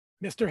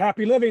Mr.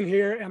 Happy Living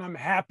here, and I'm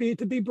happy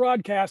to be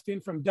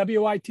broadcasting from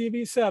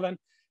WITV 7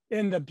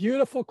 in the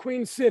beautiful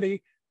Queen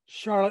City,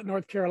 Charlotte,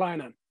 North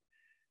Carolina.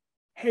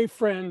 Hey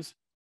friends,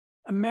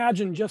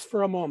 imagine just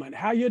for a moment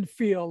how you'd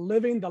feel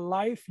living the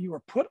life you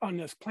were put on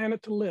this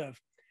planet to live,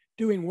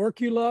 doing work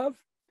you love,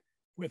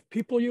 with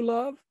people you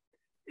love,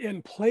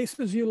 in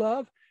places you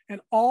love, and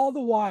all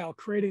the while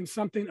creating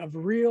something of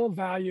real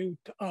value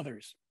to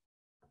others.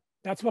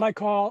 That's what I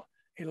call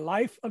a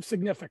life of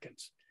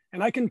significance.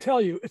 And I can tell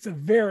you, it's a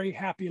very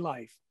happy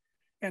life.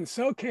 And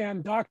so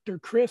can Dr.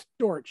 Chris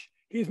Dortch.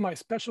 He's my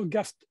special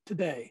guest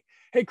today.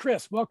 Hey,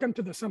 Chris, welcome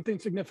to the Something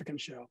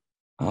Significant Show.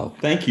 Oh,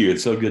 thank you.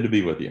 It's so good to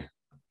be with you.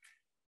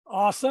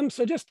 Awesome.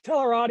 So just tell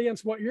our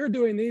audience what you're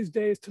doing these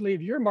days to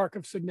leave your mark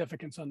of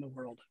significance on the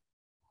world.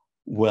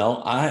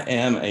 Well, I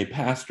am a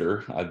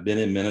pastor. I've been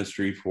in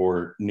ministry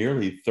for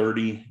nearly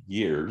 30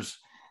 years.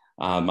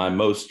 My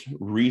most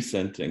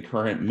recent and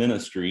current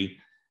ministry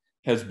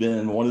has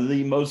been one of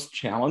the most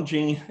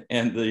challenging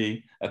and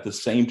at the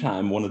same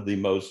time, one of the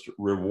most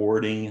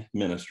rewarding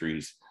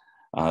ministries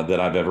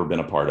that I've ever been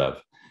a part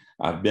of.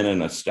 I've been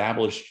in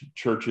established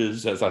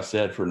churches, as I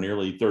said, for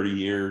nearly 30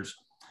 years.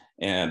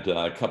 And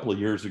a couple of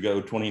years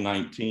ago,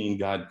 2019,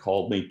 God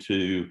called me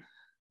to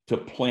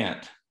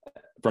plant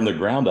from the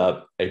ground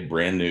up a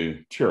brand new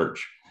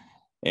church.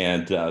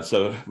 And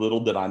so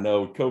little did I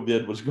know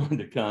COVID was going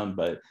to come,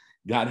 but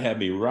God had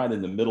me right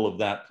in the middle of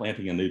that,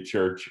 planting a new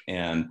church.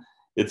 And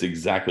it's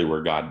exactly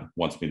where God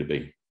wants me to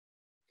be.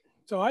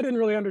 So I didn't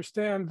really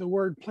understand the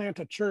word plant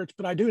a church,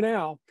 but I do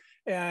now.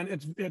 And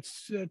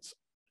it's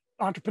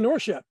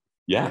entrepreneurship.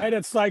 Yeah. Right?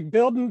 It's like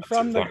building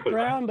from the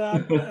ground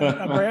up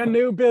a brand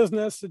new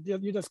business.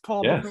 You just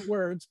call different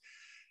words.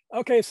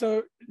 Okay,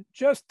 so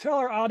just tell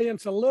our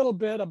audience a little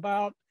bit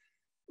about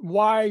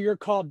why you're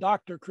called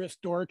Dr. Chris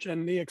Dortch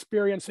and the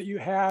experience that you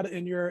had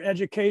in your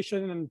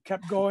education and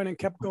kept going.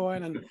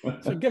 And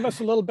so give us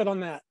a little bit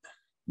on that.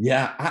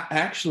 Yeah,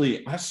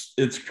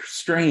 it's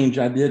strange.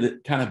 I did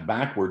it kind of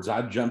backwards.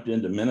 I jumped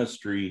into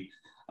ministry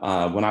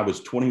when I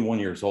was 21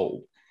 years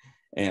old.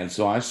 And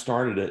so I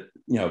started it,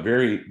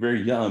 very,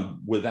 very young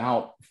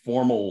without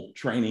formal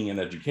training and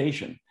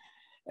education.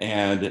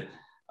 And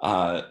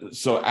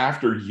so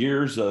after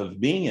years of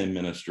being in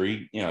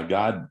ministry,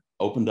 God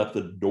opened up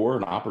the door,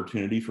 an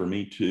opportunity for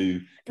me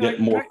to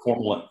get more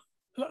formal.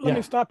 Let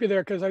me stop you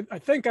there, because I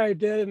think I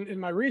did in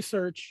my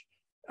research.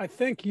 I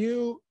think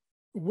you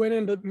went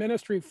into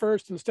ministry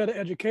first instead of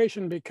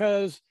education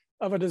because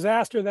of a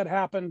disaster that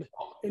happened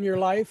in your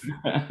life.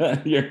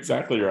 You're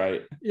exactly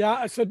right.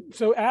 Yeah,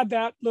 so add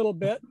that little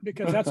bit,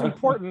 because that's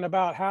important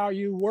about how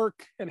you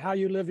work and how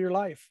you live your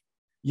life.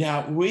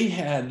 Yeah, we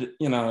had,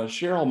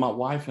 Cheryl, my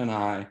wife, and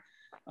I,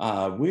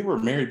 we were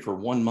married for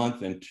 1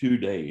 month and 2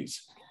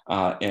 days,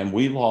 and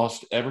we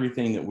lost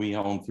everything that we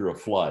owned through a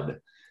flood.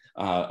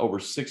 Over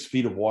 6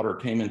 feet of water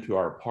came into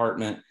our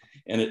apartment,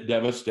 and it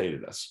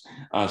devastated us.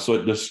 So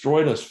it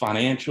destroyed us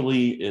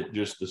financially. It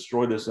just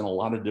destroyed us in a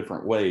lot of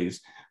different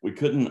ways. We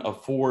couldn't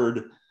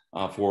afford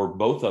for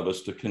both of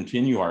us to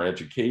continue our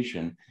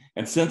education.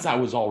 And since I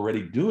was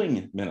already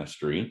doing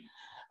ministry,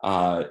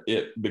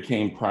 it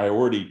became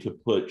priority to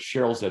put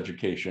Cheryl's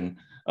education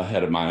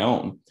ahead of my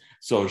own.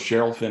 So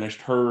Cheryl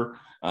finished her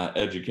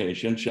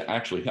education.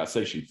 I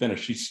say she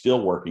finished, she's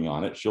still working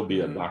on it. She'll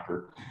be a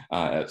doctor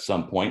at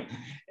some point.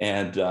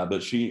 And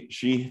but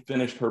she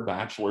finished her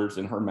bachelor's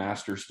and her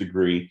master's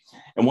degree.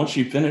 And once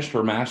she finished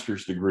her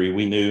master's degree,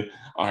 we knew,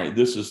 all right,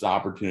 this is the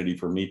opportunity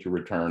for me to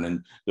return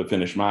and to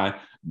finish my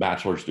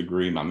bachelor's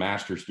degree, my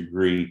master's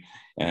degree,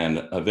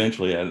 and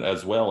eventually,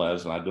 as well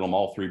as, and I did them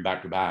all three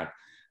back to back,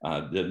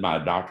 did my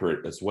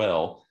doctorate as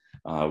well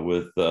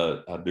with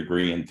a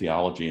degree in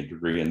theology and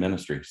degree in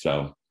ministry.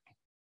 So.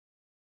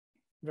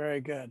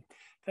 Very good.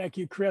 Thank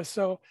you, Chris.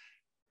 So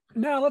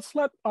now let's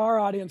let our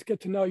audience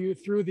get to know you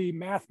through the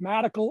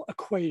mathematical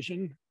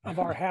equation of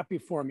our happy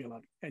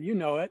formula. And you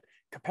know it,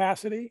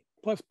 capacity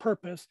plus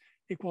purpose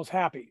equals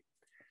happy.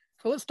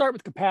 So let's start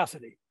with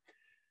capacity.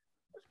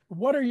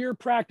 What are your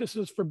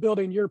practices for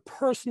building your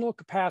personal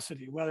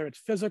capacity, whether it's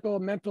physical,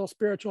 mental,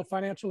 spiritual,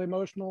 financial,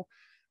 emotional?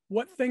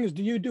 What things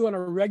do you do on a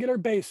regular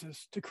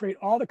basis to create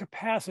all the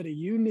capacity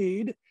you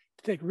need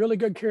to take really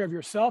good care of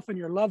yourself and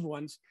your loved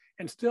ones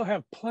and still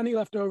have plenty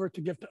left over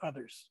to give to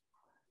others?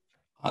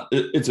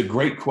 It's a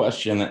great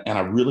question. And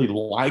I really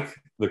like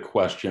the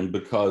question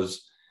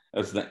because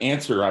as the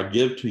answer I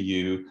give to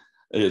you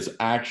is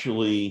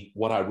actually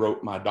what I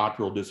wrote my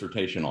doctoral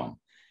dissertation on.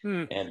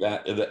 And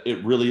that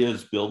it really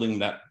is building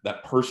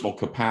that personal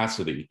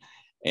capacity.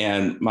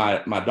 And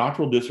my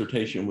doctoral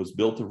dissertation was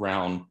built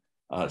around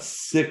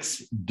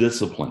 6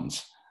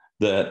 disciplines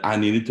that I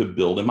needed to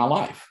build in my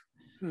life.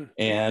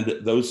 And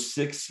those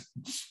six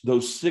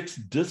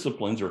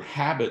disciplines, or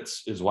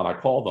habits is what I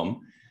call them.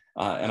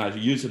 And I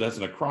use it as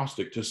an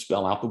acrostic to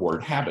spell out the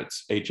word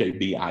habits,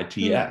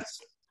 HABITS.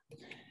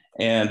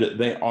 And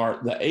they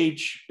are, the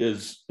H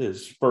is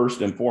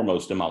first and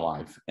foremost in my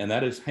life. And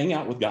that is hang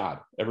out with God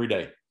every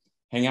day.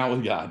 Hang out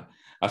with God.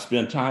 I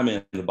spend time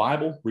in the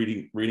Bible,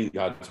 reading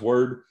God's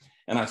word,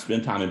 and I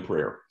spend time in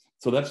prayer.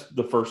 So that's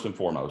the first and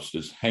foremost,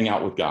 is hang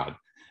out with God.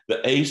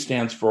 The A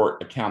stands for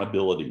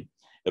accountability.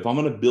 If I'm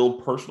going to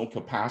build personal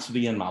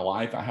capacity in my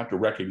life, I have to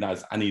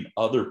recognize I need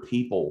other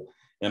people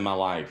in my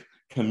life,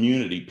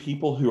 community,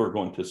 people who are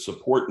going to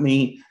support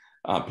me,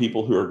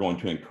 people who are going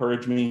to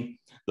encourage me.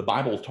 The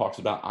Bible talks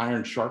about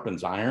iron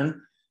sharpens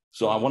iron.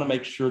 So I want to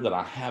make sure that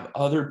I have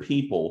other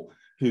people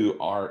who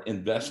are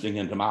investing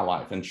into my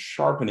life and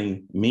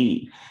sharpening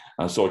me.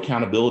 So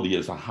accountability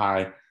is a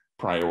high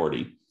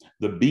priority.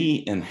 The B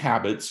in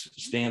habits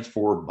stands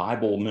for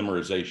Bible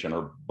memorization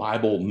or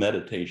Bible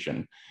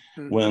meditation.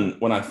 Mm-hmm.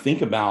 When I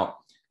think about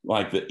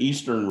like the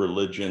Eastern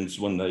religions,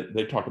 when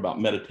they talk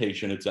about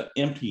meditation, it's an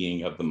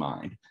emptying of the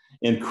mind.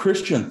 In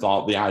Christian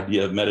thought, the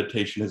idea of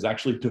meditation is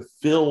actually to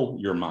fill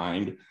your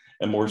mind,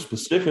 and more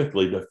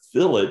specifically, to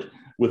fill it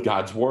with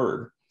God's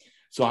word.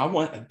 So I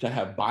want to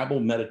have Bible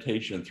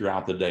meditation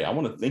throughout the day. I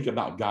want to think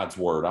about God's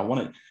word. I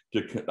want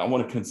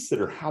to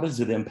consider, how does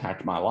it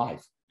impact my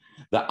life?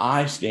 The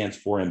I stands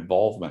for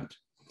involvement.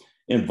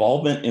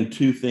 Involvement in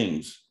two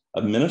things: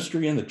 a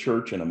ministry in the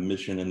church and a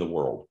mission in the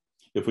world.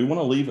 If we want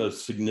to leave a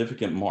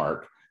significant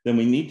mark, then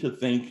we need to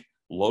think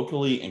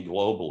locally and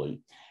globally.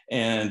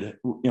 And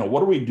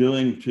what are we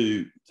doing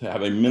to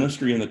have a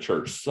ministry in the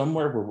church,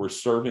 somewhere where we're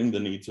serving the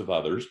needs of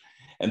others?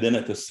 And then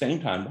at the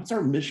same time, what's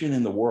our mission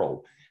in the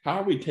world? How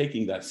are we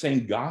taking that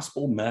same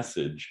gospel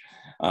message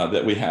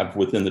that we have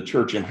within the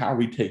church, and how are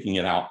we taking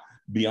it out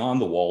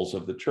beyond the walls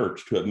of the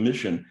church to a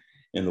mission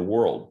in the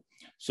world?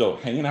 So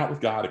hanging out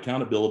with God,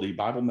 accountability,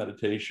 Bible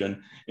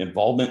meditation,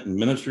 involvement in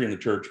ministry in the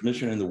church,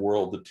 mission in the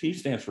world. The T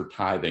stands for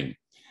tithing.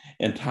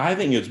 And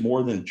tithing is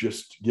more than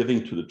just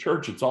giving to the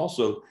church. It's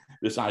also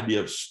this idea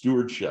of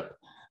stewardship.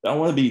 I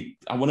want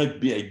to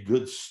be a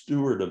good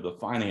steward of the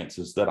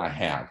finances that I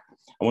have.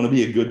 I want to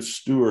be a good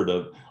steward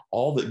of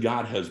all that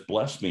God has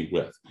blessed me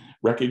with,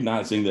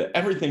 recognizing that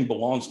everything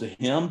belongs to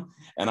him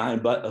and I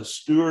am but a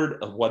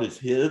steward of what is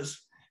his,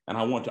 and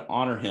I want to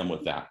honor him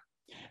with that.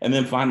 And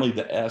then finally,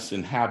 the S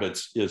in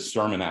habits is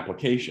sermon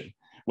application.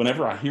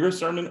 Whenever I hear a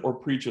sermon or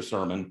preach a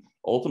sermon,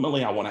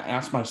 ultimately, I want to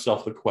ask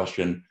myself the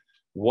question,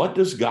 what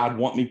does God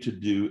want me to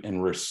do in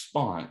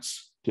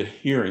response to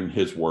hearing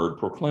his word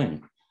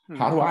proclaimed?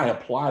 How do I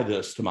apply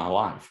this to my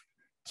life?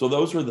 So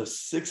those are the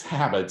 6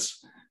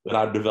 habits that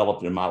I've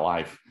developed in my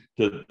life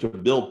to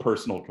build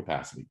personal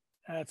capacity.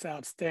 That's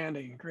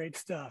outstanding. Great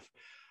stuff.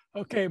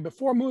 Okay,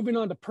 before moving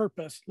on to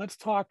purpose, let's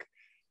talk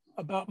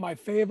about my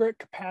favorite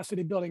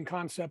capacity building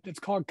concept. It's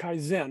called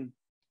Kaizen.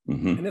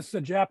 Mm-hmm. And it's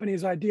a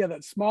Japanese idea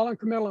that small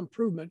incremental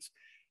improvements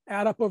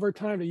add up over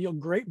time to yield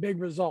great big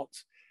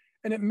results.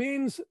 And it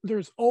means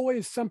there's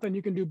always something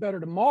you can do better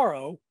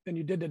tomorrow than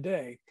you did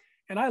today.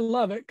 And I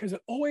love it because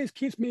it always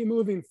keeps me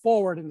moving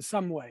forward in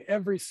some way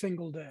every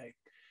single day.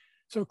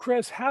 So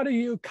Chris, how do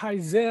you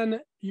Kaizen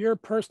your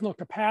personal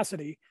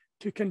capacity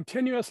to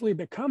continuously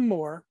become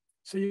more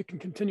so you can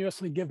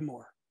continuously give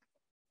more?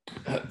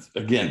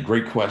 Again,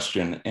 great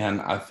question.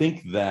 And I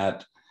think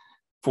that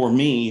for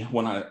me,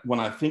 when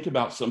I think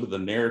about some of the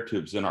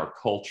narratives in our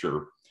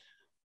culture,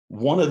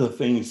 one of the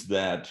things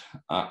that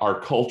our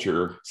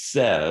culture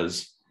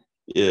says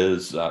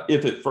is,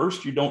 if at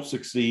first you don't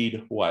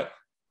succeed, what?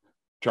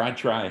 Try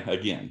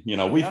again.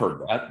 We've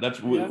heard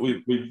that.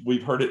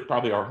 We've heard it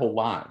probably our whole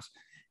lives.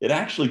 It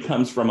actually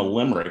comes from a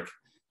limerick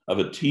of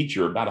a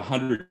teacher about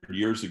 100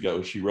 years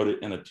ago. She wrote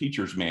it in a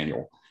teacher's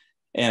manual.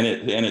 And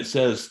it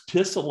says,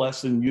 "'Tis a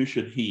lesson you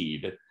should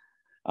heed.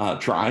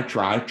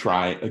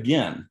 Try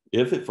again.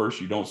 If at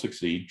first you don't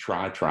succeed,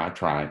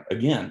 try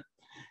again."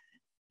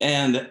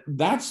 And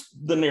that's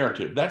the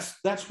narrative.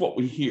 That's what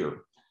we hear.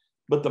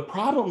 But the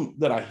problem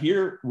that I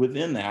hear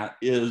within that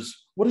is,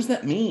 what does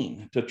that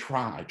mean to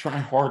try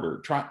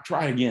harder,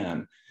 try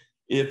again?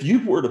 If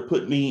you were to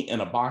put me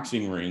in a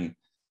boxing ring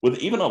with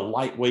even a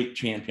lightweight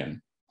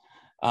champion,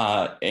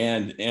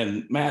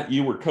 and Matt,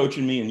 you were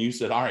coaching me and you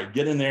said, all right,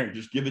 get in there and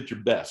just give it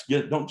your best.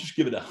 Don't just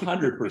give it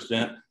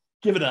 100%,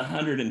 give it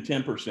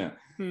 110%.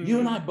 You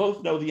and I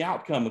both know the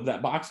outcome of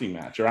that boxing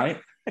match, right?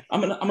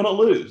 I'm gonna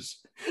lose.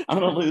 I'm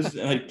gonna lose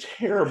in a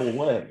terrible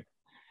way.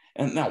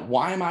 And now,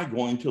 why am I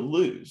going to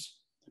lose?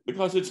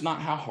 Because it's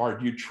not how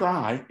hard you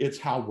try, it's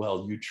how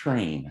well you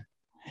train.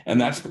 And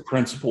that's the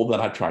principle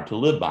that I try to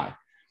live by.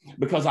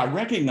 Because I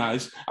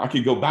recognize I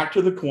could go back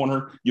to the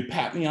corner, you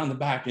pat me on the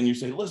back and you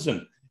say,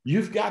 listen,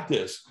 you've got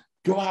this.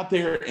 Go out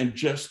there and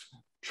just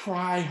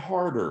try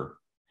harder.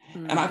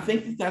 And I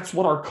think that's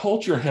what our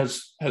culture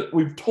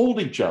we've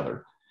told each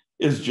other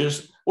is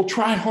just, well,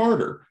 try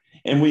harder.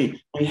 And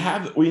we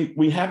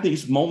have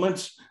these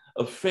moments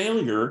of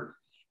failure,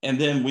 and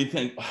then we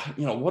think,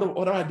 what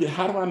do I do?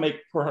 How do I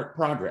make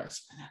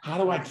progress? How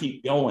do I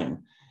keep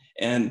going?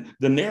 And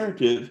the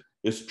narrative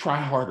is try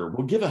harder.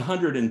 We'll give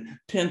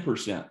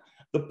 110%.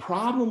 The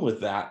problem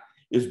with that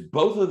is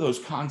both of those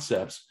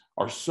concepts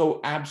are so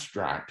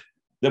abstract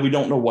that we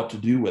don't know what to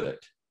do with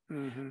it.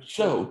 Mm-hmm.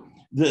 So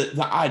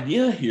the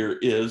idea here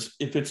is,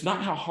 if it's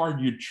not how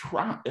hard you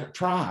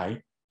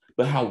try,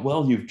 but how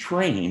well you've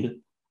trained,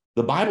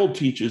 the Bible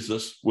teaches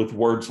us with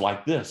words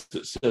like this.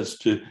 It says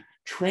to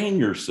train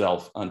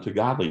yourself unto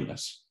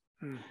godliness.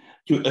 Mm.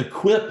 To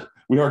equip,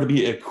 we are to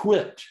be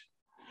equipped.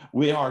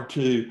 We are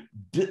to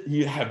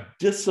you have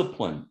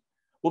discipline.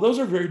 Well, those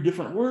are very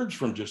different words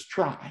from just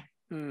try.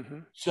 Mm-hmm.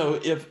 So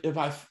if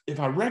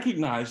I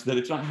recognize that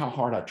it's not how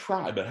hard I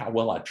try, but how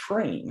well I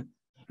train,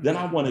 then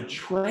I want to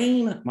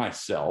train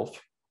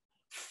myself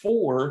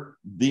for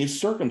these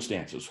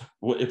circumstances.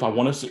 If I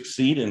want to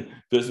succeed in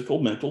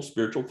physical, mental,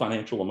 spiritual,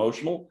 financial,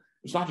 emotional,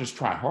 it's not just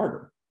try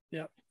harder.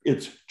 Yeah.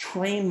 It's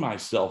train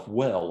myself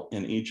well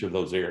in each of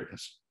those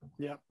areas.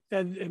 Yeah.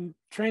 And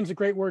train's a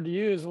great word to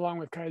use along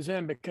with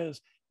Kaizen,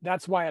 because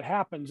that's why it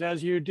happens.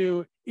 As you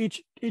do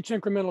each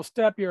incremental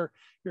step, you're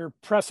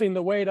pressing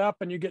the weight up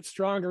and you get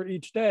stronger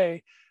each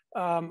day.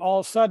 All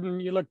of a sudden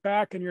you look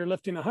back and you're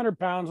lifting 100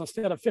 pounds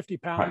instead of 50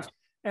 pounds, right,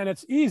 and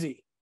it's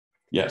easy.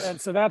 Yes.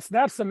 And so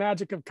that's the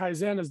magic of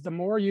Kaizen, is the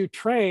more you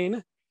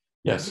train,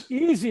 yes, the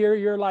easier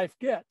your life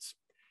gets.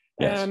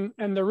 Yes.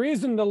 And the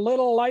reason the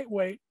little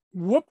lightweight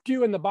whooped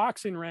you in the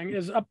boxing ring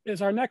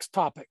is our next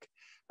topic.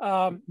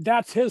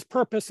 That's his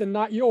purpose and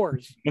not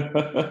yours. That's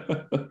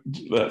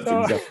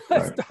so exactly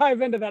let's right.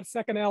 dive into that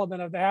second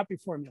element of the happy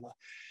formula.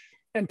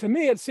 And to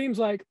me, it seems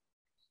like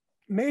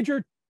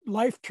major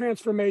life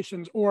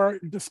transformations or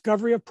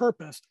discovery of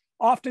purpose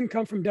often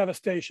come from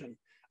devastation.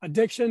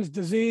 Addictions,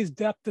 disease,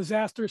 death,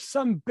 disaster,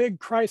 some big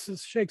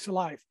crisis shakes a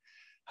life.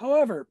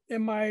 However,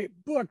 in my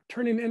book,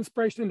 Turning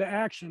Inspiration into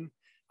Action,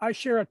 I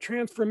share a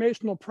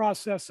transformational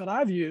process that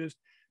I've used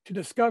to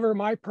discover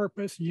my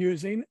purpose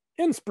using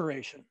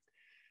inspiration.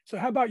 So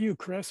how about you,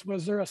 Chris?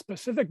 Was there a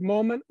specific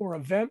moment or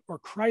event or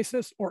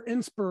crisis or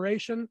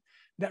inspiration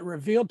that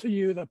revealed to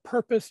you the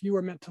purpose you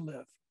were meant to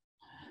live?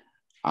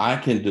 I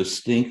can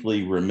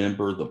distinctly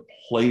remember the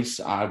place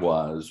I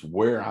was,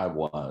 where I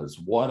was,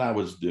 what I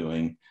was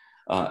doing,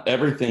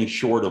 everything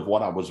short of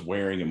what I was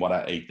wearing and what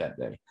I ate that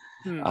day.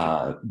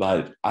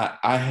 But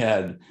I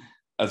had,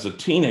 as a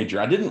teenager,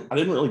 I didn't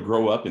really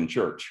grow up in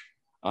church,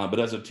 but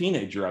as a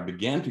teenager, I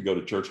began to go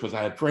to church because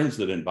I had friends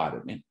that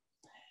invited me.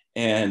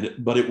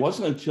 But it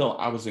wasn't until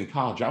I was in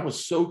college, I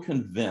was so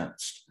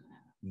convinced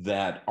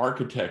that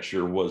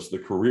architecture was the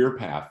career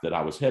path that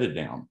I was headed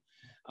down,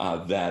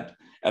 that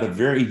at a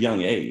very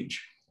young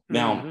age.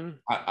 Now,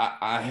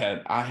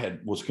 I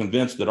was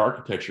convinced that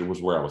architecture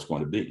was where I was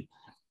going to be.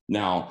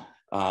 Now,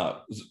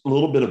 a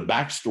little bit of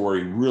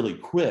backstory really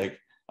quick.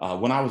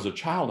 When I was a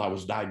child, I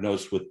was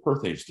diagnosed with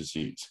Perthes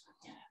disease.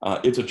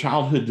 It's a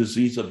childhood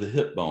disease of the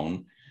hip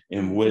bone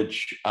in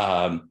which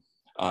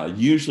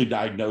usually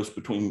diagnosed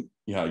between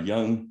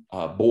young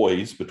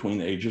boys between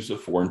the ages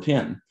of 4 and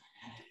 10.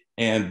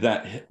 And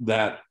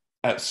that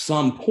at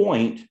some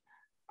point,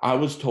 I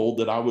was told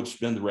that I would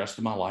spend the rest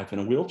of my life in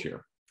a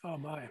wheelchair. Oh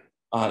my.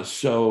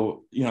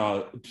 So,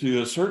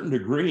 to a certain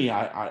degree,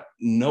 I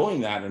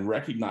knowing that and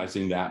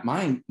recognizing that,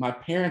 my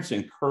parents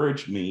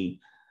encouraged me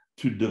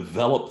to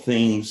develop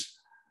things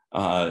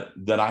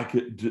that I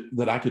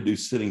could do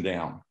sitting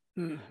down.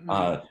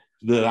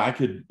 That I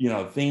could,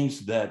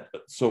 things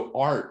so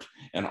art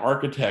and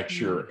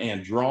architecture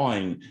and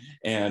drawing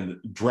and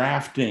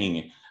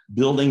drafting,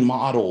 building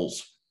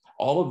models,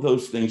 all of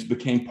those things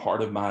became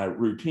part of my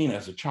routine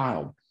as a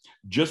child.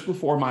 Just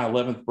before my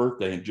 11th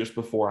birthday and just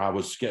before I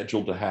was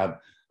scheduled to have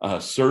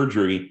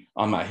surgery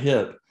on my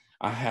hip,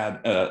 I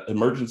had an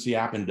emergency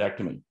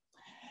appendectomy.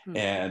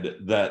 And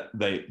that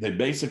they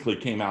basically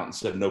came out and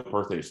said no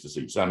Perthes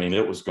disease. I mean,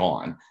 it was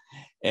gone.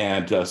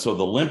 And so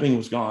the limping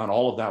was gone,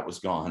 all of that was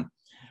gone.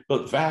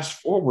 But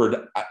fast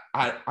forward,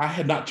 I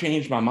had not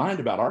changed my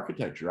mind about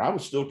architecture. I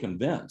was still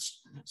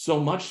convinced, so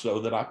much so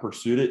that I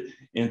pursued it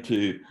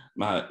into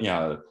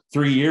my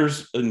 3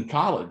 years in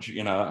college.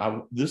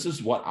 This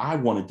is what I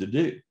wanted to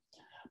do.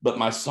 But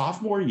my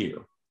sophomore year,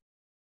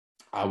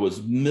 I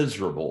was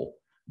miserable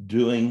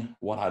doing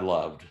what I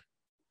loved.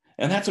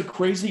 And that's a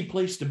crazy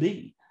place to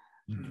be.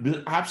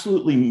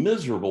 Absolutely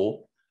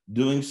miserable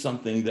doing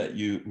something that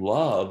you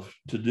love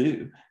to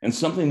do and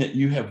something that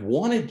you have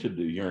wanted to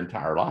do your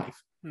entire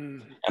life.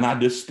 And I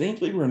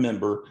distinctly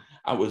remember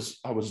I was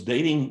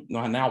dating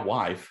my now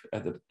wife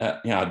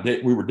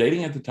we were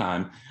dating at the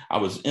time. I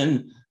was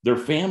in their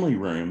family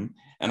room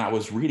and I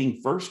was reading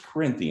 1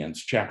 Corinthians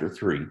chapter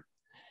 3.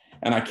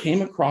 And I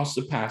came across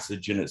the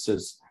passage and it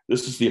says,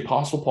 this is the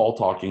Apostle Paul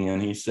talking,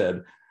 and he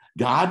said,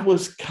 God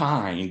was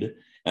kind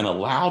and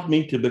allowed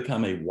me to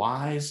become a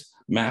wise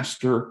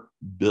master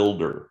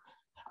builder.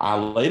 I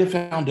laid a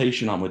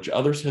foundation on which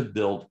others have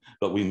built,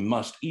 but we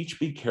must each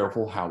be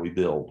careful how we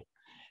build.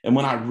 And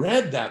when I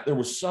read that, there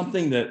was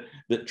something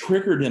that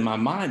triggered in my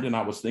mind. And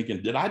I was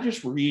thinking, did I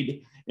just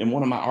read in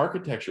one of my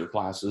architecture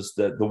classes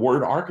that the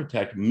word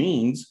architect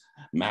means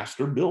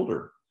master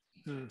builder?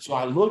 So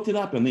I looked it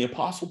up, and the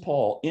Apostle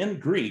Paul in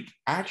Greek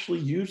actually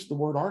used the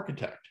word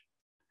architect.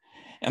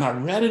 And I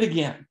read it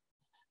again.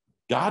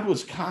 God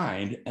was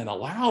kind and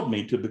allowed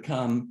me to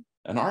become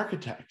an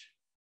architect,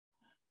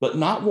 but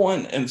not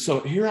one. And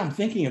so here I'm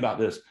thinking about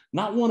this,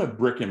 not one of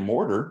brick and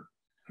mortar,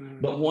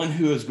 but one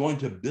who is going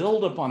to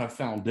build upon a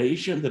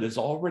foundation that is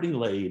already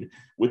laid,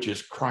 which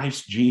is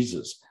Christ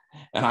Jesus.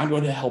 And I'm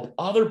going to help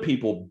other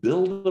people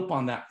build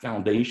upon that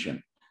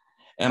foundation.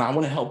 and I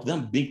want to help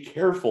them be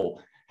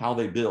careful how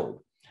they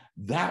build.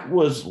 That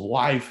was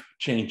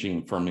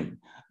life-changing for me.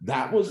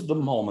 That was the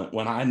moment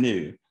when I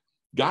knew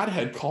God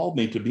had called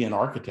me to be an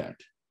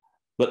architect,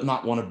 but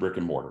not one of brick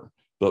and mortar,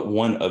 but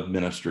one of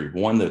ministry,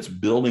 one that's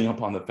building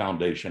upon the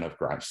foundation of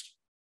Christ.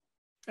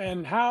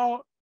 And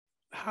how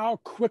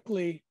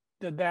quickly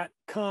did that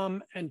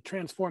come and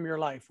transform your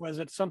life? Was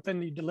it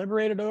something you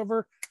deliberated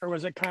over, or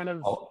was it kind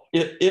of?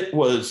 It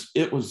was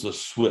a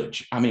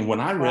switch. I mean, when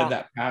I read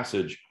that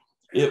passage,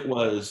 it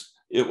was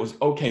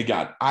okay,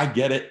 God, I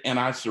get it, and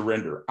I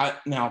surrender.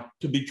 Now,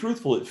 to be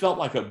truthful, it felt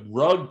like a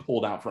rug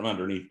pulled out from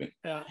underneath me.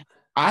 Yeah.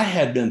 I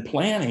had been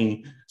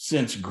planning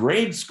since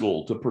grade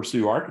school to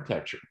pursue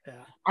architecture.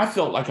 Yeah. I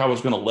felt like I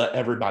was going to let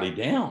everybody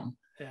down,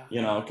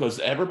 yeah. Because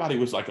everybody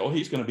was like, oh,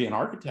 he's going to be an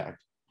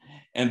architect.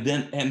 And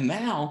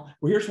now,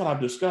 well, here's what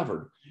I've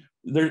discovered.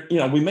 There,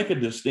 we make a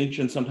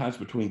distinction sometimes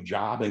between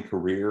job and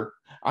career.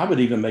 I would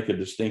even make a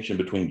distinction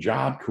between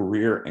job,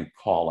 career, and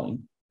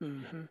calling.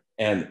 Mm-hmm.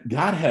 And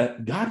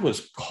God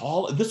was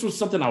called. This was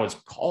something I was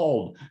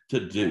called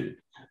to do.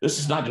 This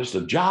is not just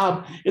a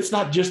job. It's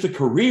not just a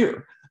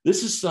career.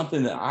 This is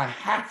something that I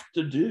have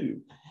to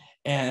do.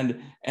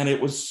 And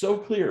it was so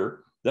clear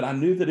that I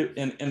knew that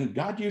and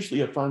God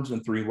usually affirms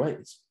in three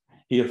ways.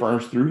 He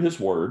affirms through his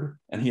word,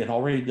 and he had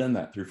already done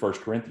that through 1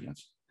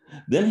 Corinthians.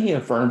 Then he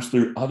affirms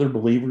through other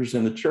believers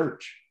in the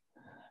church.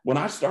 When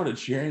I started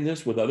sharing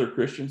this with other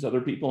Christians,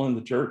 other people in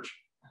the church,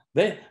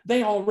 they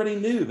already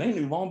knew. They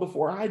knew long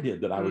before I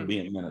did that I would be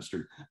in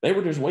ministry. They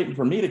were just waiting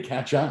for me to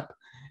catch up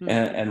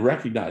and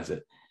recognize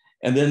it.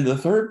 And then the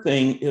third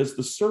thing is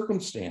the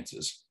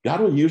circumstances.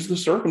 God will use the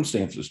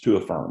circumstances to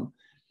affirm.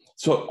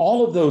 So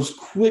all of those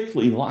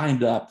quickly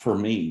lined up for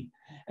me.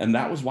 And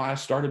that was why I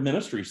started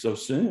ministry so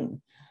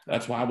soon.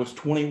 That's why I was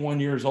 21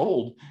 years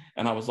old.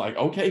 And I was like,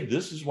 okay,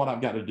 this is what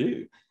I've got to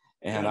do.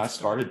 And I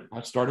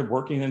started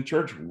working in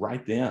church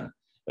right then,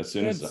 as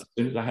soon as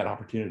I had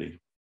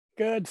opportunity.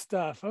 Good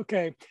stuff.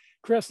 Okay,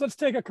 Chris, let's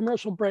take a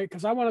commercial break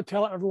because I want to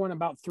tell everyone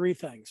about three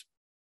things.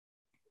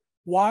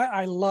 Why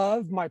I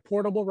love my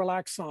portable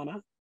relax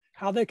sauna,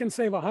 how they can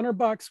save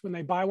 $100 when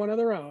they buy one of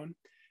their own,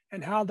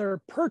 and how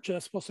their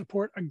purchase will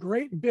support a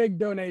great big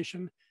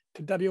donation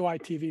to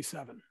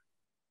WITV7.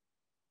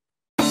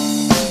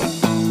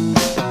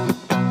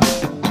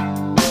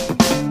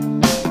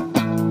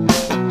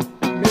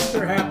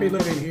 Mr. Happy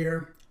Living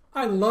here.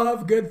 I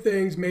love good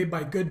things made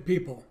by good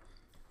people.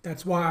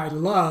 That's why I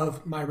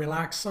love my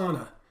relax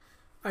sauna.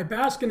 I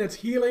bask in its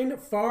healing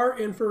far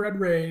infrared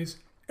rays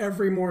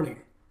every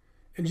morning.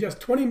 In just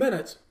 20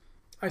 minutes,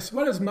 I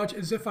sweat as much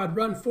as if I'd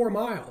run 4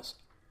 miles.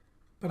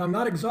 But I'm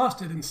not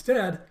exhausted.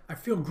 Instead, I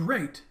feel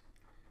great.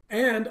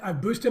 And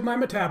I've boosted my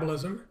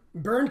metabolism,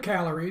 burned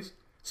calories,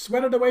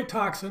 sweated away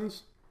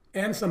toxins,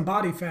 and some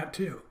body fat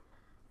too.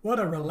 What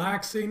a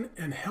relaxing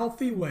and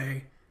healthy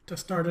way to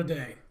start a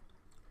day.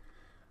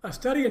 A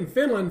study in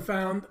Finland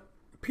found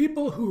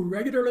people who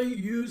regularly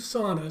use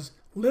saunas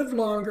live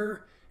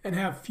longer and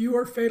have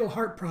fewer fatal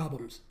heart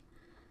problems.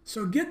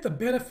 So get the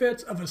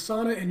benefits of a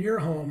sauna in your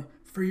home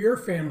for your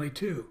family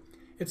too.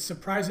 It's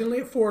surprisingly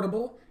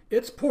affordable,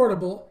 it's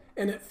portable,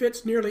 and it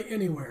fits nearly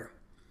anywhere.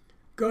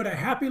 Go to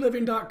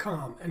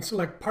happyliving.com and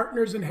select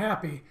Partners in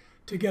Happy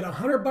to get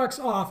 $100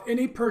 off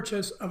any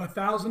purchase of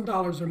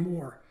 $1,000 or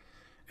more.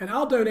 And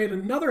I'll donate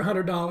another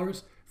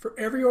 $100 for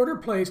every order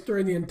placed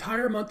during the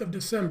entire month of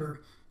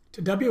December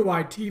to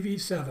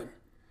WITV7.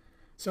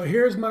 So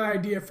here's my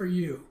idea for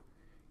you.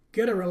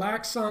 Get a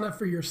relaxed sauna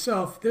for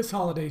yourself this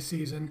holiday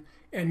season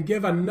and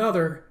give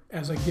another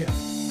as a gift.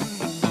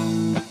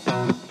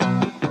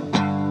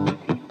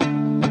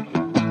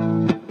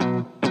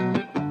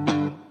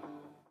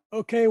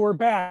 Okay, we're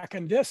back,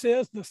 and this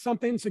is the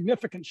Something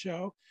Significant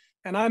Show,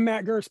 and I'm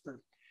Matt Gersper.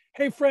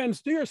 Hey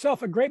friends, do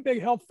yourself a great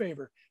big health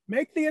favor.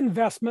 Make the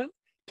investment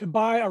to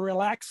buy a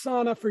relaxed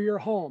sauna for your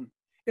home.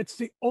 It's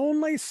the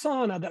only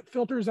sauna that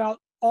filters out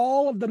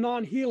all of the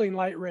non-healing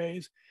light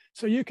rays,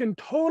 so you can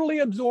totally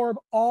absorb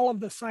all of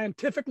the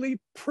scientifically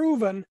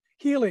proven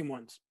healing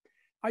ones.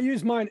 I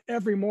use mine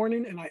every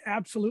morning, and I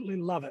absolutely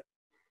love it.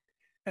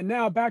 And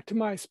now back to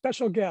my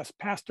special guest,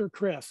 Pastor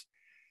Chris.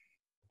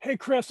 Hey,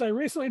 Chris, I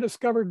recently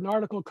discovered an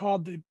article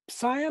called The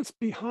Science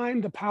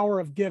Behind the Power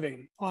of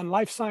Giving on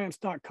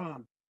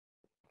lifescience.com.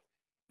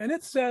 And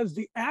it says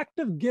the act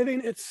of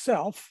giving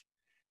itself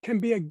can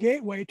be a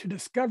gateway to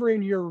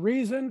discovering your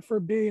reason for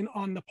being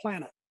on the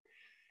planet.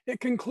 It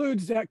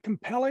concludes that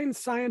compelling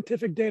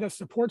scientific data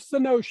supports the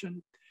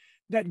notion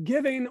that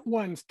giving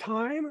one's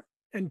time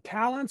and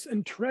talents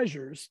and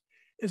treasures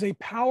is a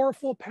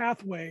powerful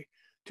pathway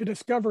to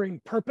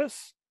discovering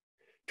purpose,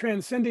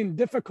 transcending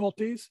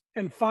difficulties,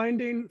 and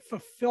finding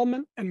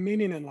fulfillment and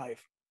meaning in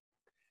life.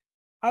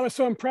 I was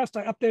so impressed,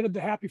 I updated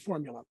the happy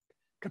formula.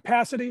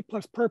 Capacity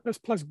plus purpose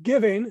plus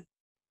giving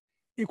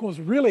equals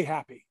really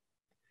happy.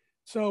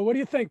 So what do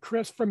you think,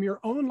 Chris, from your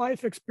own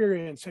life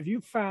experience, have you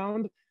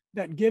found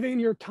that giving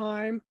your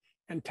time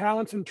and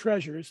talents and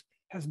treasures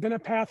has been a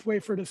pathway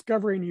for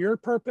discovering your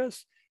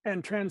purpose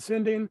and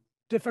transcending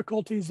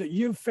difficulties that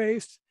you've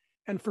faced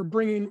and for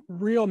bringing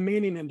real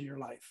meaning into your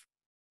life?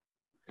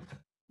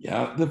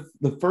 Yeah,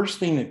 the first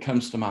thing that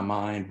comes to my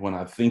mind when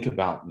I think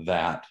about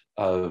that,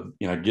 of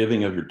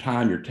giving of your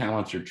time, your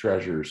talents, your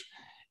treasures,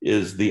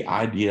 is the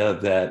idea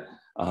that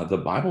the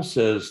Bible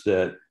says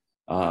that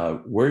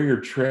where your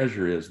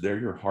treasure is, there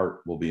your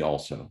heart will be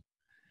also.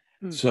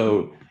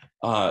 So,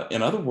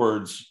 in other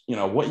words,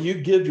 what you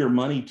give your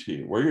money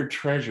to, where your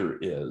treasure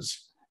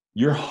is,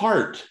 your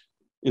heart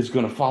is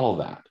going to follow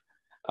that,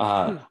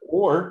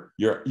 or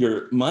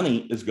your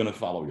money is going to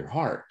follow your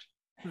heart.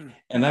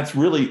 And that's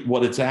really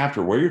what it's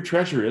after. Where your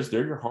treasure is,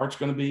 there your heart's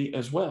going to be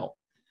as well.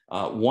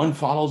 One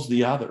follows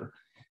the other.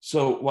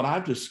 So what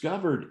I've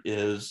discovered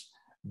is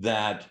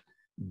that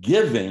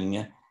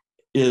giving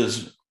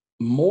is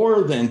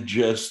more than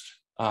just,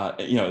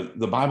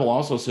 the Bible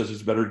also says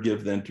it's better to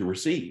give than to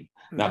receive.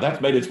 Now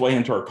that's made its way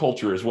into our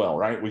culture as well,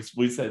 right?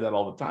 We say that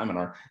all the time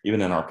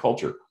even in our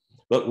culture.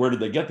 But where did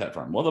they get that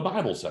from? Well, the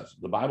Bible says.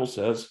 The Bible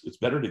says it's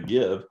better to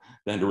give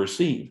than to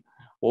receive.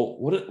 Well,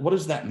 what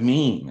does that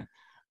mean?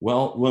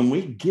 Well, when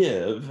we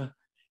give,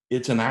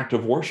 it's an act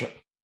of worship.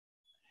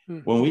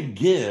 When we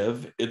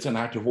give, it's an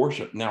act of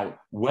worship. Now,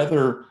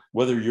 whether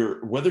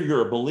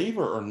you're a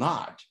believer or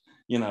not,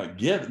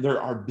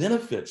 there are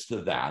benefits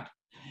to that,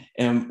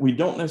 and we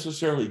don't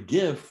necessarily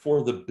give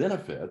for the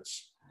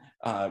benefits.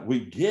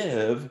 We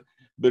give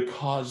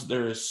because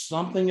there is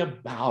something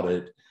about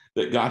it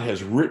that God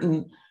has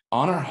written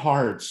on our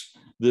hearts,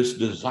 this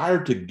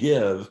desire to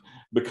give,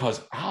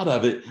 because out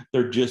of it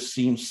there just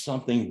seems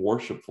something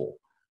worshipful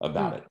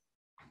about it.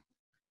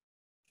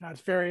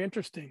 That's very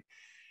interesting.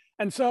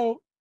 And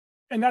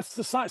that's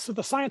the science. So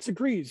the science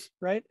agrees,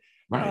 right?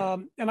 Right.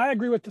 And I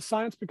agree with the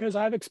science because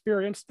I've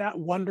experienced that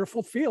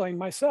wonderful feeling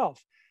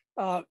myself.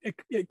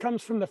 It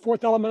comes from the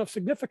fourth element of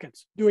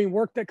significance, doing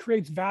work that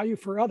creates value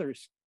for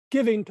others,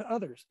 giving to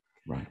others.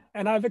 Right.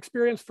 And I've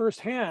experienced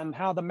firsthand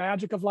how the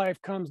magic of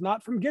life comes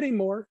not from getting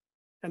more,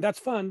 and that's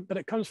fun, but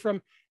it comes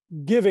from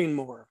giving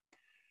more.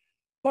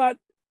 But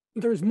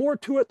there's more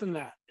to it than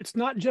that. It's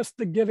not just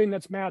the giving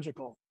that's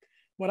magical.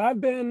 What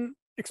I've been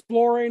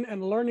exploring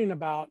and learning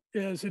about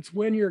is it's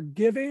when you're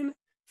giving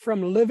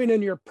from living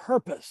in your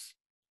purpose.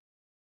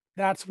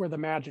 That's where the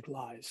magic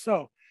lies.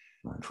 So,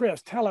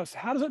 Chris, tell us,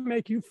 how does it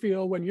make you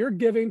feel when you're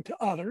giving to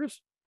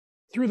others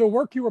through the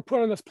work you were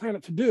put on this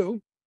planet to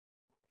do?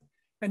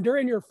 And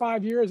during your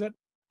 5 years at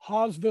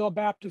Hawesville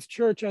Baptist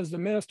Church as the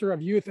minister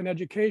of youth and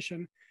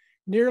education,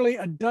 nearly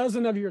a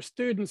dozen of your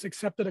students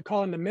accepted a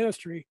call into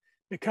ministry,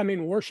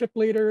 becoming worship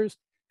leaders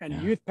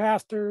and youth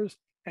pastors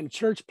and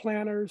church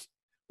planners.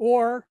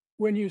 Or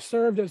when you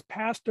served as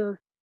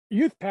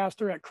youth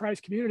pastor at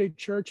Christ Community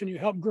Church and you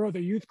helped grow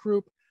the youth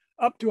group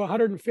up to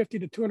 150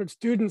 to 200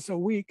 students a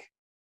week.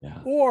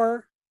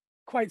 Or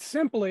quite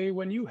simply,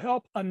 when you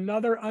help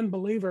another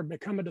unbeliever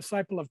become a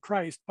disciple of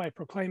Christ by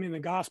proclaiming the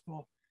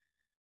gospel.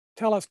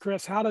 Tell us,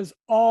 Chris, how does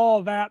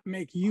all that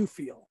make you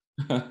feel?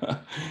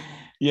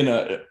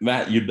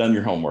 Matt, you've done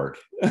your homework.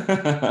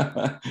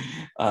 When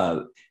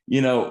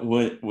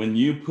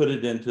you put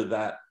it into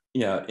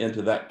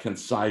that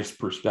concise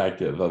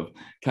perspective of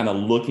kind of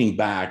looking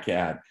back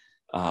at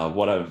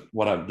what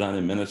I've done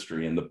in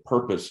ministry and the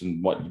purpose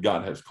and what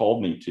God has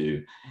called me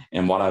to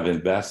and what I've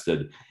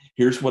invested,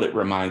 here's what it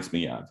reminds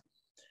me of.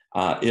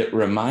 It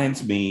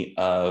reminds me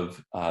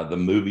of the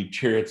movie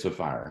Chariots of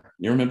Fire.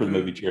 You remember the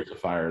movie Chariots of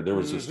Fire? There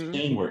was a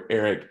scene where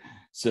Eric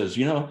says,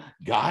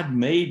 God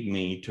made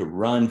me to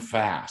run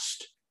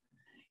fast.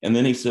 And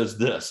then he says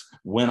this,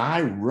 when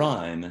I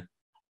run,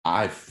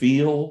 I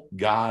feel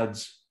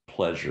God's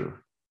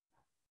pleasure.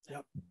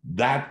 Yep.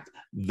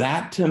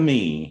 That to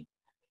me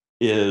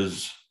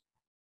is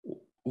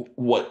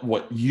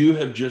what you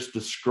have just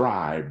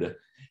described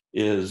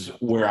is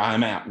where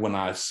I'm at when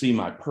I see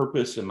my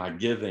purpose and my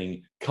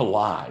giving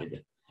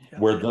collide,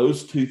 where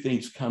those two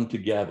things come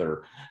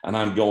together. And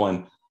I'm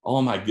going,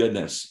 oh my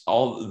goodness,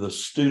 all the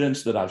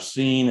students that I've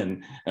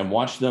seen and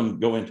watched them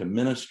go into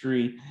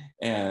ministry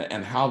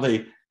and how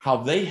they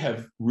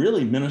have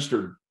really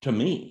ministered to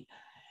me.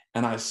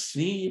 And I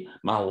see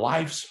my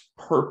life's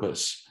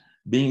purpose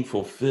being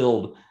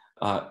fulfilled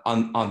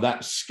on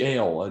that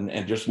scale,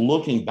 and just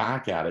looking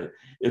back at it,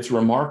 it's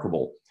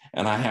remarkable.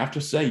 And I have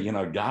to say,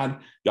 God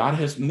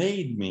has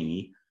made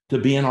me to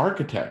be an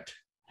architect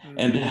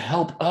and to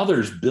help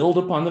others build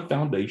upon the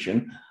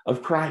foundation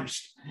of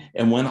Christ.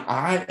 And when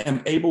I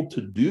am able to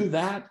do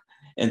that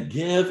and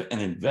give and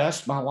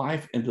invest my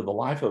life into the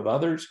life of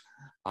others,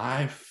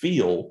 I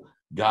feel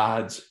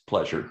God's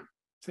pleasure.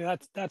 See,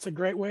 that's a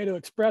great way to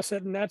express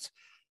it. And that's,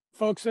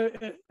 folks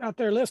out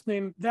there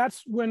listening,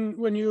 that's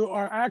when you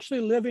are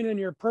actually living in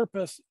your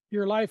purpose,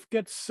 your life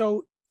gets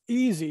so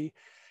easy.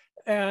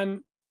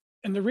 And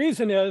the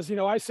reason is,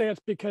 I say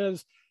it's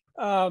because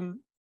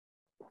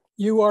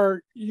you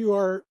are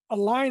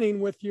aligning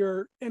with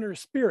your inner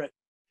spirit.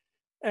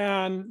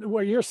 And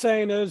what you're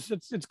saying is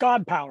it's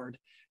God powered.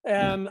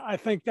 And I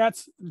think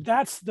that's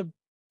the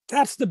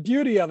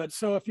beauty of it.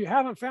 So if you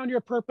haven't found your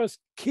purpose,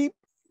 keep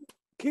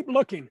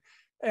looking.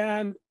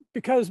 And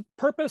because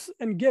purpose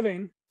and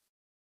giving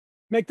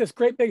make this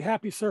great big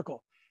happy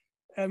circle.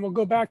 And we'll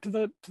go back to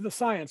the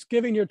science.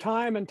 Giving your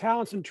time and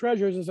talents and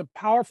treasures is a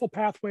powerful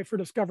pathway for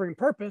discovering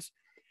purpose.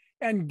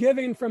 And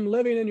giving from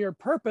living in your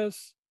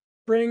purpose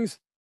brings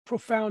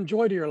profound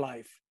joy to your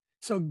life.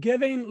 So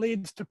giving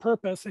leads to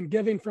purpose, and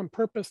giving from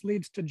purpose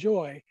leads to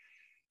joy.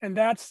 And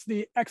that's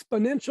the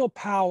exponential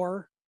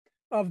power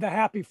of the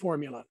happy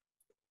formula.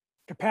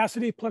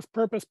 Capacity plus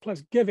purpose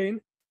plus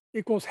giving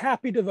equals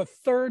happy to the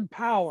third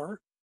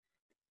power.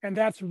 And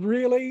that's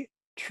really,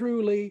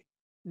 truly,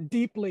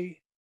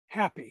 deeply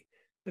happy.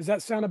 Does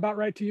that sound about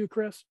right to you,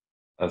 Chris?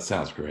 That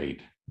sounds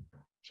great.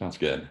 Sounds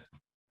good.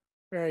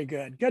 Very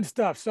good. Good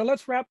stuff. So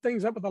let's wrap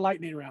things up with a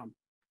lightning round.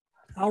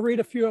 I'll read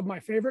a few of my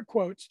favorite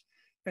quotes,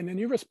 and then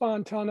you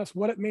respond telling us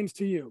what it means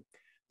to you.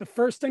 The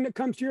first thing that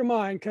comes to your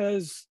mind,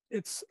 because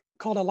it's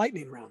called a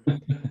lightning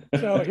round.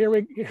 So here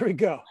we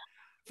go.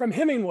 From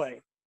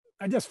Hemingway.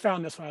 I just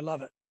found this one. I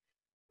love it.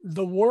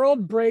 The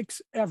world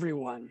breaks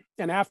everyone,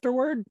 and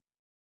afterward,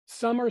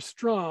 some are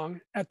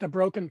strong at the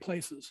broken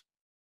places.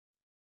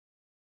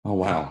 Oh,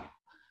 wow.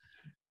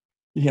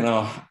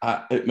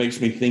 It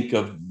makes me think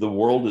of the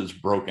world is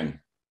broken.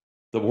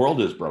 The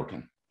world is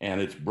broken,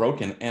 and it's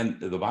broken. And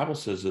the Bible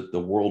says that the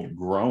world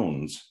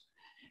groans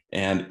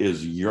and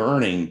is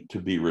yearning to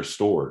be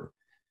restored.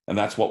 And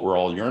that's what we're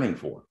all yearning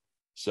for.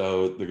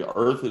 So the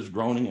earth is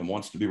groaning and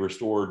wants to be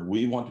restored.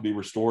 We want to be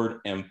restored.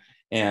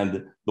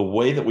 And the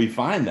way that we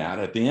find that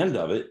at the end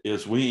of it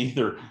is we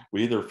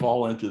either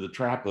fall into the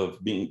trap of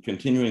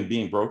continuing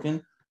being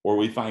broken, or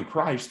we find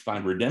Christ,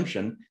 find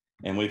redemption,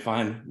 and we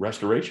find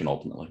restoration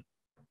ultimately.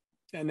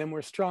 And then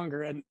we're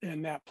stronger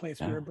in that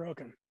place where we're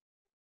broken.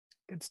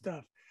 Good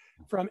stuff.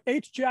 From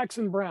H.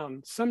 Jackson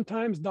Brown,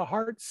 sometimes the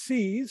heart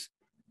sees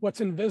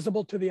what's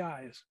invisible to the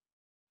eyes.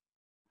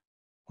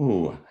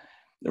 Ooh,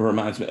 it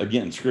reminds me,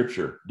 again,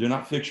 scripture. Do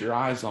not fix your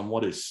eyes on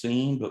what is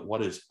seen, but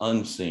what is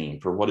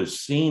unseen. For what is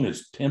seen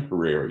is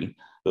temporary,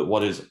 but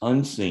what is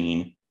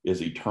unseen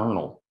is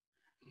eternal.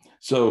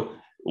 So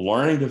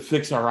learning to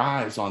fix our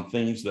eyes on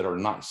things that are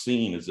not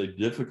seen is a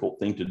difficult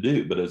thing to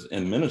do. But as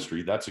in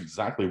ministry, that's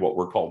exactly what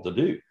we're called to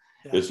do,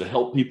 is to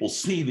help people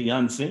see the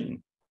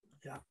unseen.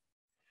 Yeah.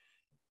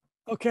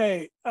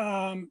 Okay.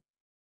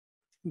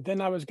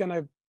 Then I was going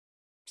to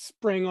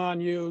spring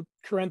on you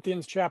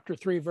Corinthians chapter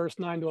 3, verse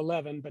 9 to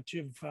 11, but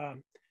you've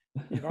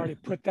already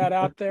put that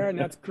out there, and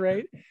that's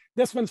great.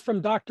 This one's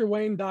from Dr.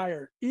 Wayne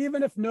Dyer.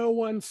 Even if no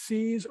one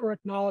sees or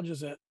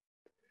acknowledges it,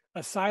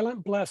 a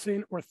silent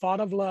blessing or thought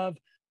of love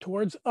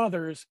towards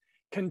others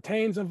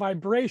contains a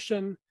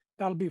vibration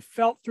that'll be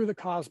felt through the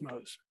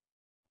cosmos.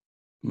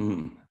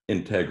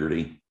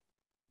 Integrity.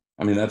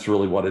 I mean, that's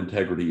really what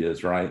integrity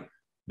is, right?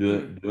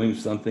 Doing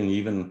something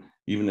even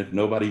if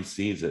nobody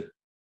sees it.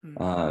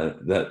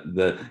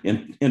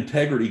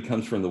 Integrity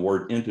comes from the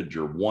word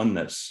integer,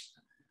 oneness.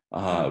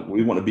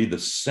 We want to be the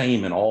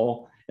same in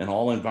all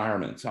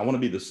environments. I want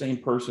to be the same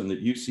person that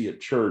you see at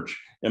church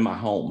in my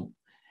home,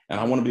 and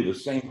I want to be the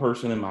same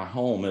person in my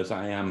home as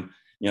I am,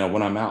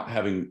 when I'm out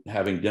having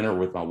dinner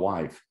with my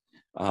wife,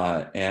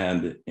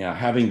 and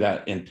having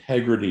that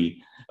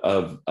integrity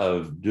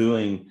of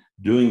doing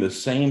the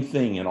same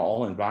thing in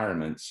all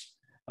environments,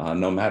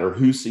 no matter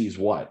who sees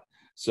what.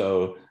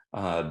 So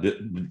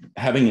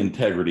having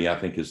integrity, I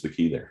think, is the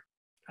key there.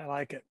 I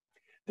like it.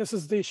 This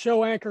is the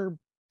show anchor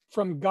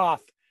from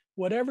Goth.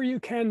 Whatever you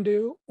can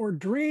do or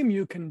dream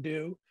you can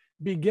do,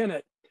 begin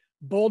it.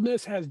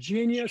 Boldness has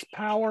genius,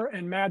 power,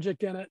 and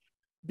magic in it.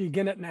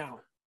 Begin it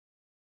now.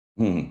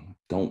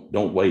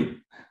 Don't wait.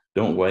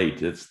 Don't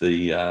wait. It's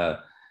the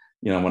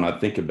when I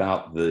think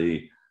about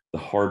the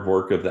hard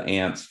work of the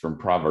ants from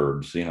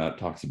Proverbs, it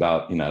talks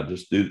about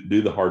just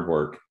do the hard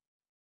work.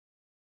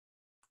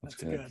 That's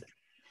good.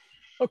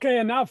 Okay,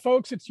 and now,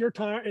 folks, it's your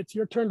time. It's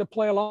your turn to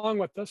play along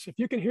with us. If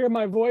you can hear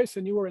my voice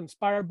and you were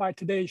inspired by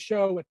today's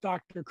show with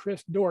Dr.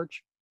 Chris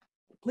Dortch,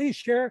 please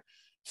share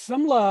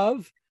some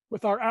love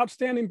with our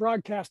outstanding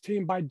broadcast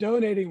team by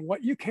donating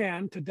what you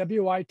can to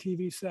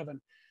WITV7.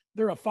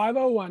 They're a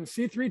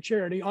 501c3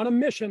 charity on a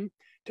mission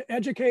to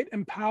educate,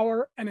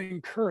 empower, and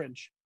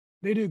encourage.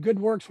 They do good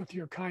works with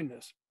your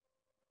kindness.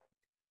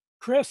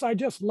 Chris, I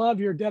just love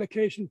your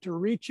dedication to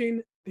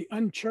reaching the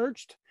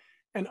unchurched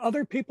and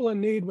other people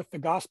in need with the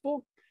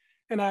gospel.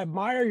 And I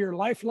admire your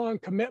lifelong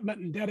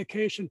commitment and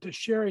dedication to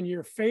sharing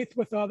your faith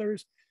with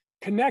others,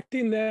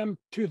 connecting them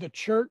to the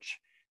church,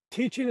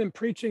 teaching and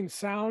preaching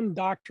sound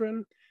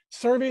doctrine,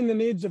 serving the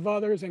needs of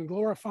others, and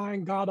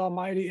glorifying God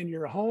Almighty in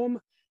your home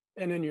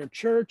and in your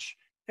church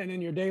and in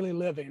your daily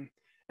living.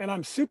 And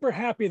I'm super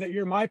happy that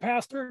you're my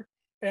pastor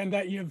and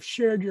that you've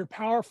shared your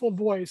powerful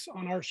voice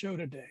on our show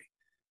today.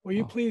 Will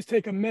you please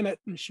take a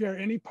minute and share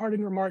any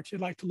parting remarks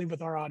you'd like to leave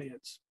with our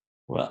audience?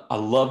 Well, I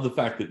love the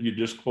fact that you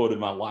just quoted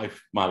my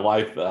life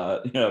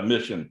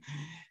mission.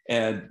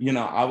 And,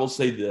 I will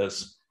say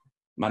this,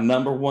 my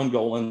number one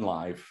goal in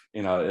life,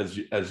 as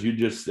you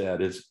just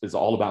said, is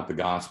all about the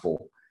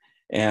gospel.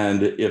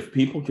 And if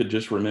people could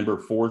just remember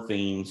 4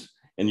 themes,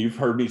 and you've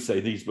heard me say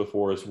these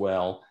before as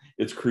well,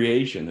 it's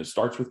creation. It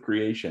starts with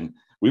creation.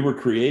 We were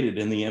created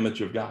in the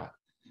image of God.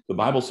 The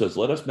Bible says,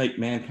 let us make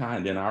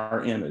mankind in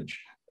our image,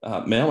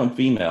 male and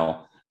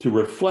female, to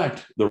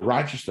reflect the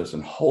righteousness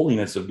and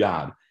holiness of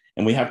God.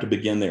 And we have to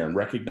begin there and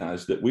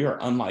recognize that we are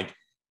unlike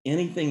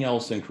anything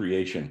else in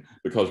creation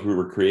because we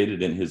were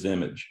created in his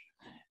image.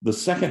 The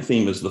second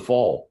theme is the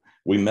fall.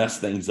 We mess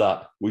things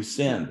up. We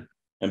sinned.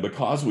 And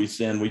because we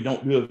sin, we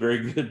don't do a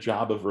very good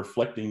job of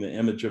reflecting the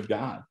image of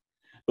God.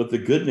 But the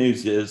good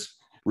news is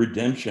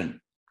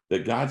redemption,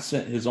 that God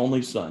sent his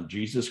only son,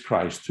 Jesus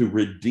Christ, to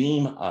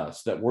redeem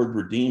us. That word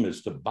redeem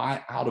is to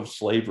buy out of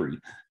slavery,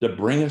 to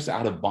bring us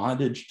out of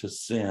bondage to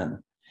sin,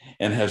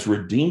 and has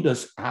redeemed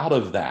us out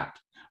of that.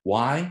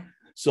 Why?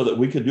 So that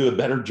we could do a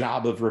better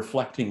job of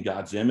reflecting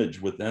God's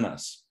image within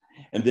us.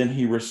 And then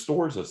he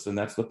restores us. And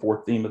that's the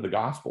fourth theme of the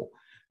gospel.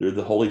 Through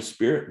the Holy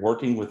Spirit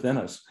working within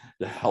us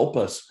to help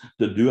us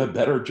to do a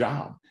better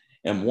job.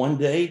 And one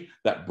day,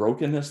 that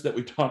brokenness that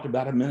we talked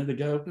about a minute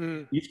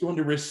ago, he's going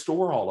to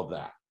restore all of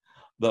that.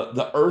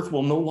 The earth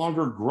will no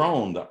longer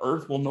groan. The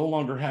earth will no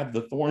longer have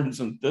the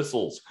thorns and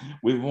thistles.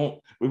 We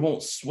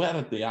won't sweat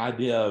at the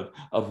idea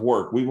of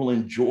work. We will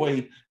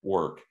enjoy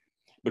work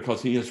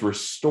because he is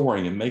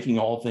restoring and making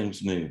all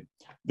things new.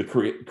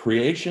 The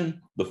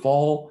creation, the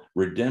fall,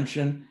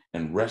 redemption,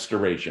 and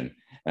restoration.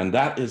 And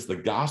that is the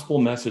gospel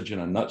message in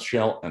a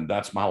nutshell. And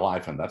that's my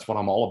life. And that's what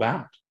I'm all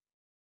about.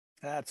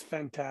 That's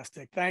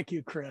fantastic. Thank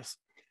you, Chris.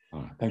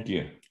 Thank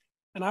you.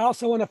 And I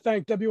also want to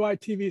thank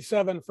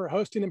WITV7 for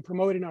hosting and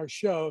promoting our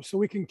show so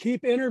we can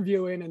keep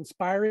interviewing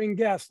inspiring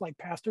guests like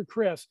Pastor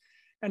Chris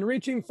and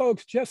reaching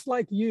folks just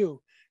like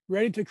you,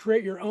 ready to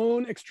create your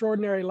own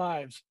extraordinary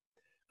lives.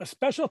 A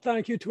special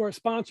thank you to our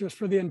sponsors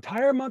for the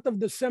entire month of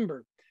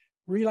December,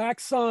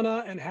 Relax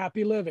Sauna and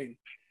Happy Living.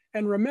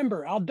 And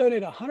remember, I'll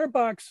donate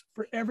 $100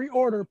 for every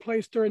order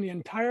placed during the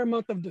entire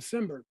month of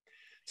December.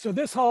 So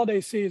this holiday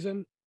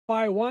season,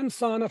 buy one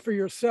sauna for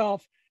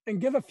yourself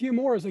and give a few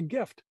more as a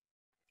gift.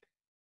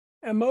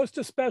 And most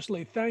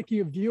especially, thank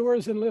you,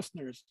 viewers and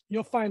listeners.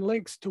 You'll find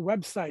links to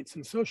websites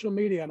and social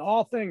media and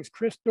all things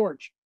Chris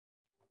Dortch.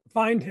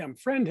 Find him,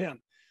 friend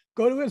him.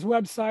 Go to his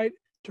website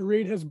to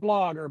read his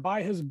blog or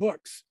buy his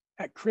books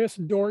at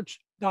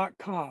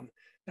chrisdortch.com.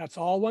 That's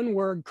all one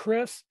word,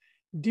 Chris,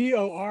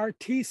 DORTCH.com.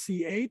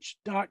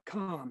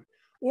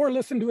 Or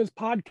listen to his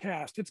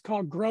podcast. It's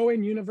called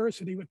Growing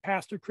University with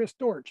Pastor Chris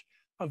Dortch,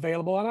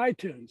 available on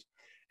iTunes.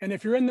 And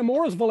if you're in the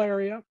Mooresville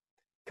area,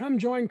 come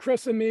join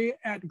Chris and me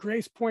at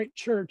Grace Point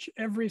Church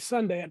every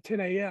Sunday at 10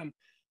 a.m.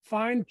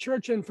 Find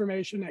church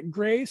information at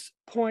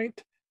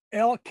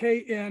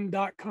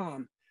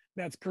gracepointlkn.com.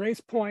 That's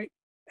Grace Point,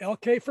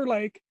 LK for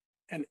Lake,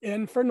 and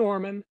N for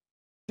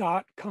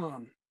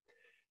Norman.com.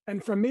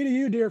 And from me to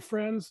you, dear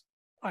friends,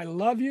 I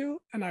love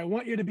you and I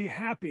want you to be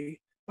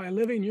happy by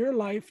living your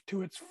life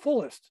to its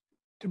fullest,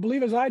 to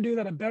believe as I do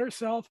that a better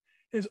self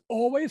is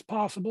always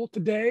possible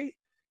today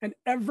and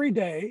every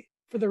day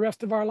for the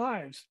rest of our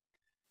lives.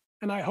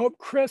 And I hope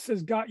Chris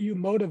has got you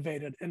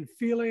motivated and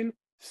feeling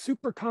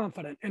super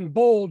confident and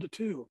bold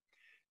too,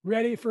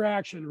 ready for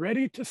action,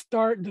 ready to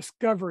start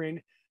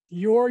discovering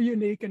your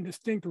unique and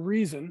distinct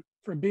reason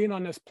for being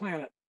on this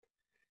planet.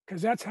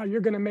 Because that's how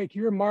you're going to make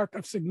your mark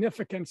of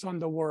significance on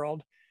the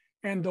world.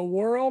 And the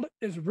world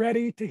is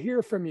ready to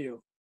hear from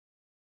you.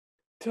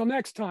 Till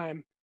next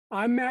time,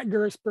 I'm Matt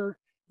Gersper.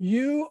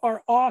 You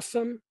are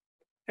awesome.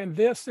 And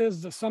this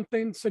is the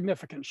Something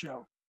Significant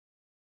Show.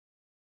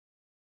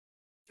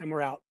 And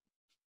we're out.